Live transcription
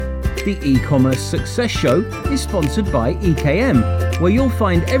The e-commerce success show is sponsored by EKM, where you'll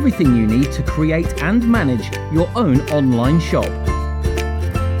find everything you need to create and manage your own online shop.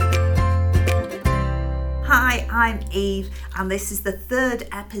 Hi, I'm Eve, and this is the third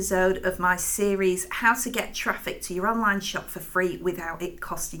episode of my series, How to Get Traffic to Your Online Shop for Free Without It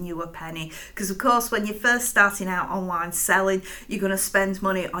Costing You a Penny. Because of course, when you're first starting out online selling, you're going to spend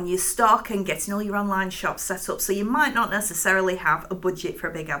money on your stock and getting all your online shops set up, so you might not necessarily have a budget for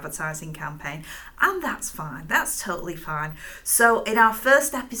a big advertising campaign. And that's fine, that's totally fine. So in our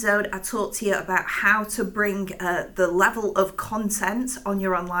first episode, I talked to you about how to bring the level of content on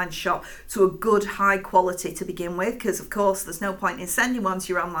your online shop to a good high quality to begin with, because of course there's no point in sending one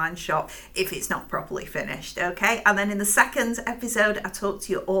to your online shop if it's not properly finished, okay? And then in the second episode, I talked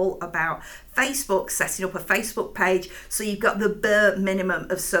to you all about Facebook, setting up a Facebook page so you've got the bare minimum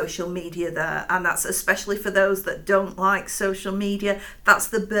of social media there, and that's especially for those that don't like social media. That's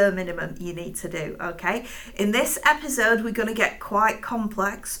the bare minimum you need to do, okay? In this episode, we're going to get quite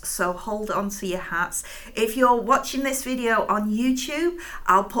complex, so hold on to your hats. If you're watching this video on YouTube,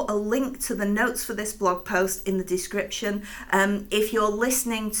 I'll put a link to the notes for this blog post in the description. If you're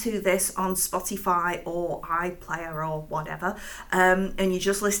listening to this on Spotify or iPlayer or whatever, and you're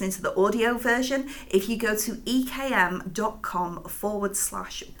just listening to the audio version, if you go to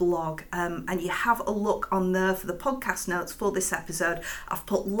ekm.com/blog and you have a look on there for the podcast notes for this episode, I've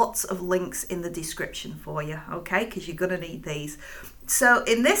put lots of links in the description for you, okay, because you're going to need these. So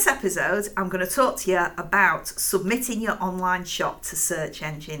in this episode, I'm going to talk to you about submitting your online shop to search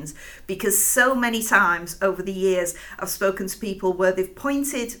engines, because so many times over the years I've spoken to people where they've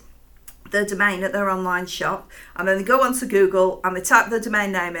pointed their domain at their online shop, and then they go onto Google and they type their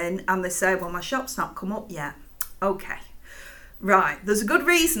domain name in and they say, well, my shop's not come up yet. Okay, right, there's a good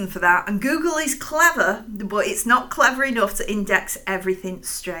reason for that, and Google is clever, but it's not clever enough to index everything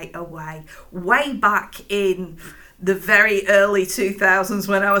straight away. Way back in the very early 2000s,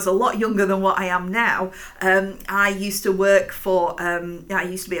 when I was a lot younger than what I am now, I used to work for, I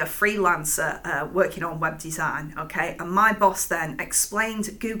used to be a freelancer working on web design, okay? And my boss then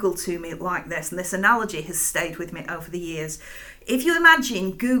explained Google to me like this, and this analogy has stayed with me over the years. If you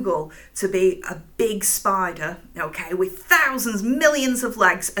imagine Google to be a big spider, okay, with thousands, millions of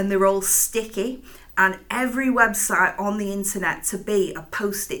legs, and they're all sticky, and every website on the internet to be a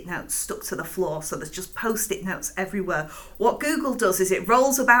post-it note stuck to the floor, so there's just post-it notes everywhere. What Google does is it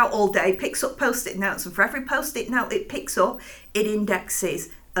rolls about all day, picks up post-it notes, and for every post-it note it picks up, it indexes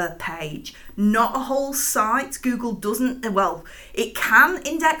a page, not a whole site. Google doesn't, well, it can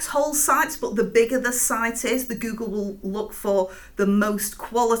index whole sites, but the bigger the site is, the Google will look for the most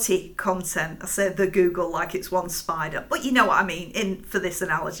quality content. I said the Google like it's one spider, but you know what I mean for this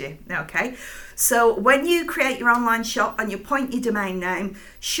analogy, okay? So when you create your online shop and you point your domain name,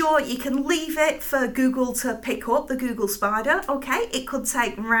 sure, you can leave it for Google to pick up, the Google spider, okay? It could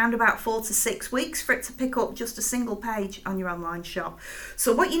take around about 4 to 6 weeks for it to pick up just a single page on your online shop.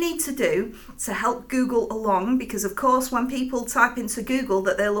 So what you need to do to help Google along, because of course when people type into Google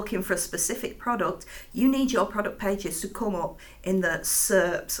that they're looking for a specific product, you need your product pages to come up in the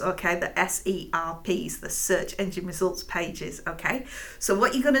SERPs, okay, the SERPs, the search engine results pages, okay? So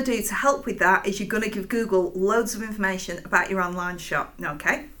what you're going to do to help with that is you're going to give Google loads of information about your online shop,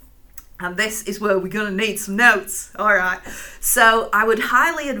 okay? And this is where we're going to need some notes. All right. So I would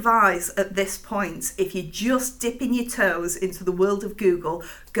highly advise at this point, if you're just dipping your toes into the world of Google,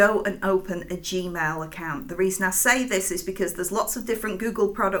 go and open a Gmail account. The reason I say this is because there's lots of different Google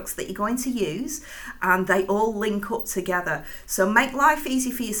products that you're going to use, and they all link up together. So make life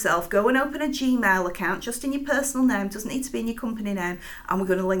easy for yourself. Go and open a Gmail account just in your personal name. Doesn't need to be in your company name. And we're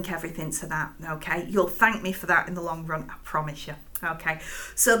going to link everything to that. Okay. You'll thank me for that in the long run. I promise you. Okay,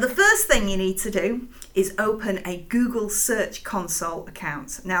 so the first thing you need to do is open a Google Search Console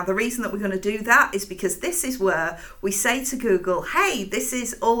account. Now, the reason that we're going to do that is because this is where we say to Google, hey, this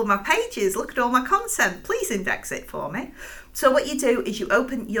is all of my pages, look at all my content, please index it for me. So what you do is you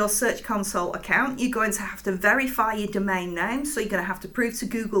open your Search Console account. You're going to have to verify your domain name, so you're going to have to prove to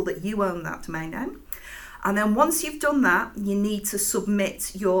Google that you own that domain name. And then once you've done that, you need to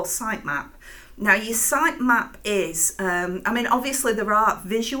submit your sitemap. Now, your sitemap is, obviously there are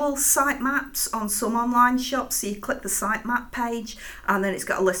visual sitemaps on some online shops, so you click the sitemap page and then it's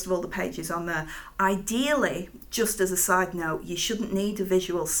got a list of all the pages on there. Ideally, just as a side note, you shouldn't need a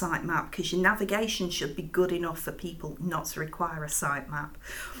visual sitemap because your navigation should be good enough for people not to require a sitemap.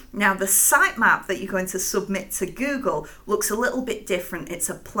 Now, the sitemap that you're going to submit to Google looks a little bit different. It's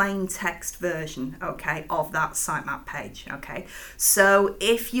a plain text version, okay, of that sitemap page, okay? So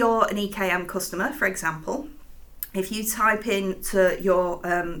if you're an EKM customer, for example, if you type into your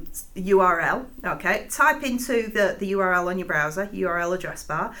URL, okay, type into the URL on your browser, URL address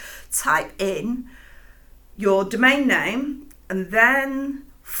bar, type in your domain name and then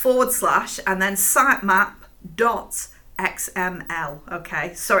 / and then sitemap.xml.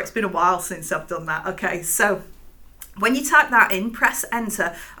 Okay, sorry, it's been a while since I've done that. Okay, so when you type that in, press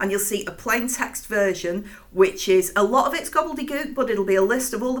enter and you'll see a plain text version, which is a lot of it's gobbledygook, but it'll be a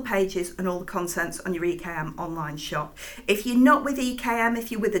list of all the pages and all the contents on your EKM online shop. If you're not with EKM,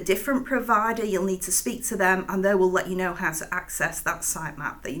 if you're with a different provider, you'll need to speak to them and they will let you know how to access that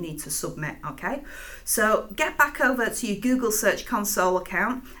sitemap that you need to submit, okay? So get back over to your Google Search Console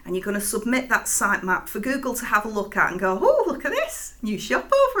account and you're going to submit that sitemap for Google to have a look at and go, oh, look at this, new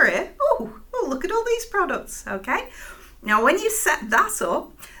shop over here. Oh, look at all these products, okay? Now, when you set that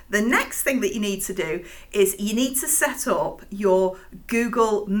up, the next thing that you need to do is you need to set up your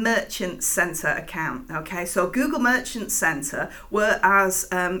Google Merchant Center account, okay? So Google Merchant Center, whereas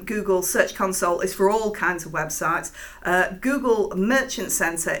Google Search Console is for all kinds of websites, Google Merchant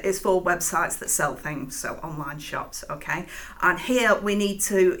Center is for websites that sell things, so online shops, okay? And here we need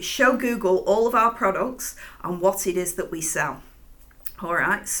to show Google all of our products and what it is that we sell. All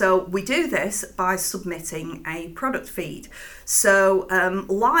right, so we do this by submitting a product feed. So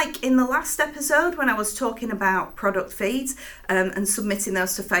like in the last episode when I was talking about product feeds and submitting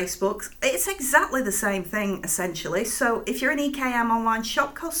those to Facebook, it's exactly the same thing essentially. So if you're an EKM online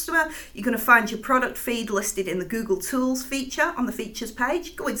shop customer, you're going to find your product feed listed in the Google Tools feature on the features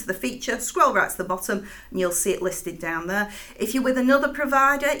page. Go into the feature, scroll right to the bottom and you'll see it listed down there. If you're with another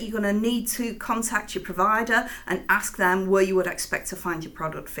provider, you're going to need to contact your provider and ask them where you would expect to find your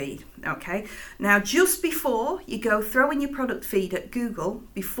product feed. Okay, now just before you go throw in your product feed at Google,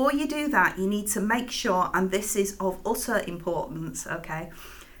 before you do that, you need to make sure, and this is of utter importance, okay,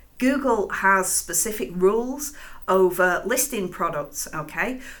 Google has specific rules over listing products,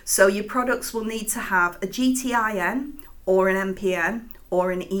 okay, so your products will need to have a GTIN or an MPN or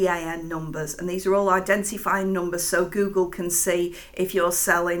an EAN numbers, and these are all identifying numbers so Google can see if you're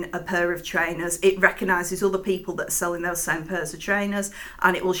selling a pair of trainers. It recognises other people that are selling those same pairs of trainers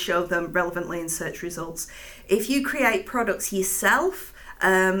and it will show them relevantly in search results. If you create products yourself,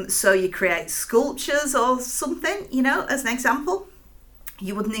 so you create sculptures or something, you know, as an example,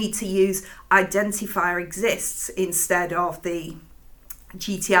 you would need to use identifier exists instead of the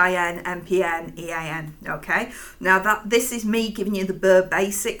GTIN, MPN, EAN, okay? Now this is me giving you the bare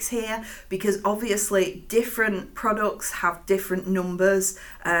basics here because obviously different products have different numbers.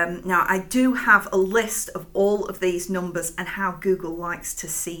 Now I do have a list of all of these numbers and how Google likes to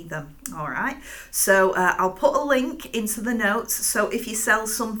see them, all right? So I'll put a link into the notes. So if you sell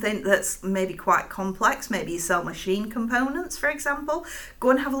something that's maybe quite complex, maybe you sell machine components, for example, go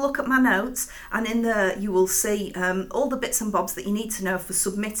and have a look at my notes and in there you will see all the bits and bobs that you need to know for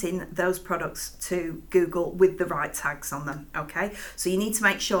submitting those products to Google with the right tags on them, okay? So you need to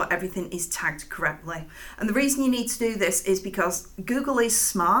make sure everything is tagged correctly. And the reason you need to do this is because Google is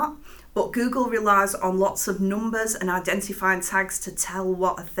smart, but Google relies on lots of numbers and identifying tags to tell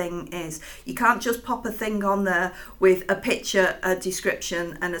what a thing is. You can't just pop a thing on there with a picture, a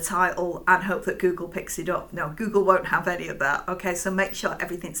description and a title and hope that Google picks it up. No, Google won't have any of that, okay? So make sure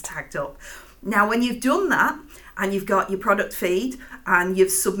everything's tagged up. Now, when you've done that and you've got your product feed and you've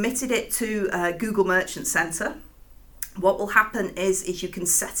submitted it to Google Merchant Center, what will happen is you can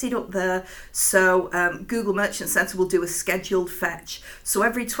set it up there. So Google Merchant Center will do a scheduled fetch. So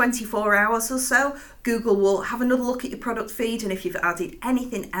every 24 hours or so, Google will have another look at your product feed, and if you've added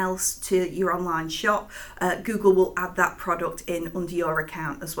anything else to your online shop, Google will add that product in under your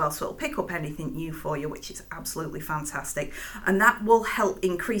account as well. So it'll pick up anything new for you, which is absolutely fantastic. And that will help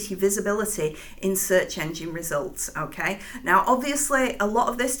increase your visibility in search engine results, okay? Now, obviously, a lot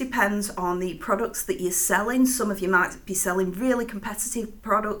of this depends on the products that you're selling. Some of you might be selling really competitive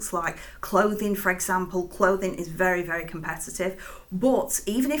products like clothing, for example. Clothing is very, very competitive. But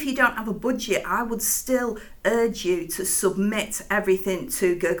even if you don't have a budget, I would still urge you to submit everything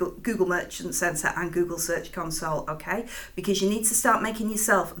to Google Merchant Center and Google Search Console, okay? Because you need to start making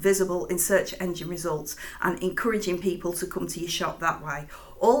yourself visible in search engine results and encouraging people to come to your shop that way.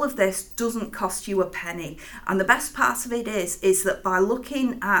 All of this doesn't cost you a penny. And the best part of it is that by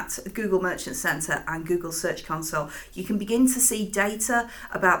looking at Google Merchant Center and Google Search Console, you can begin to see data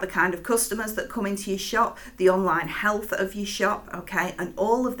about the kind of customers that come into your shop, the online health of your shop, okay? And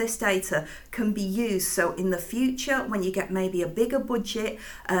all of this data can be used so in in the future, when you get maybe a bigger budget,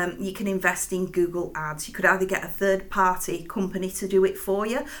 you can invest in Google Ads. You could either get a third-party company to do it for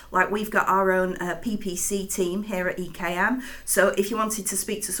you, like we've got our own PPC team here at EKM. So if you wanted to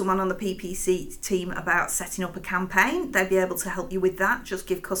speak to someone on the PPC team about setting up a campaign, they'd be able to help you with that. Just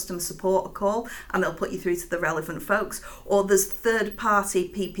give customer support a call and they'll put you through to the relevant folks. Or there's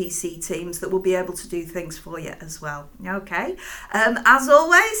third-party PPC teams that will be able to do things for you as well. Okay. As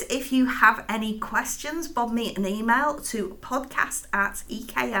always, if you have any questions, bob me an email to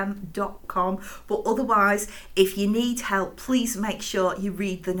podcast@ekm.com. But otherwise, if you need help, please make sure you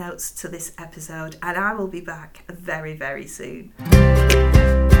read the notes to this episode, and I will be back very, very soon.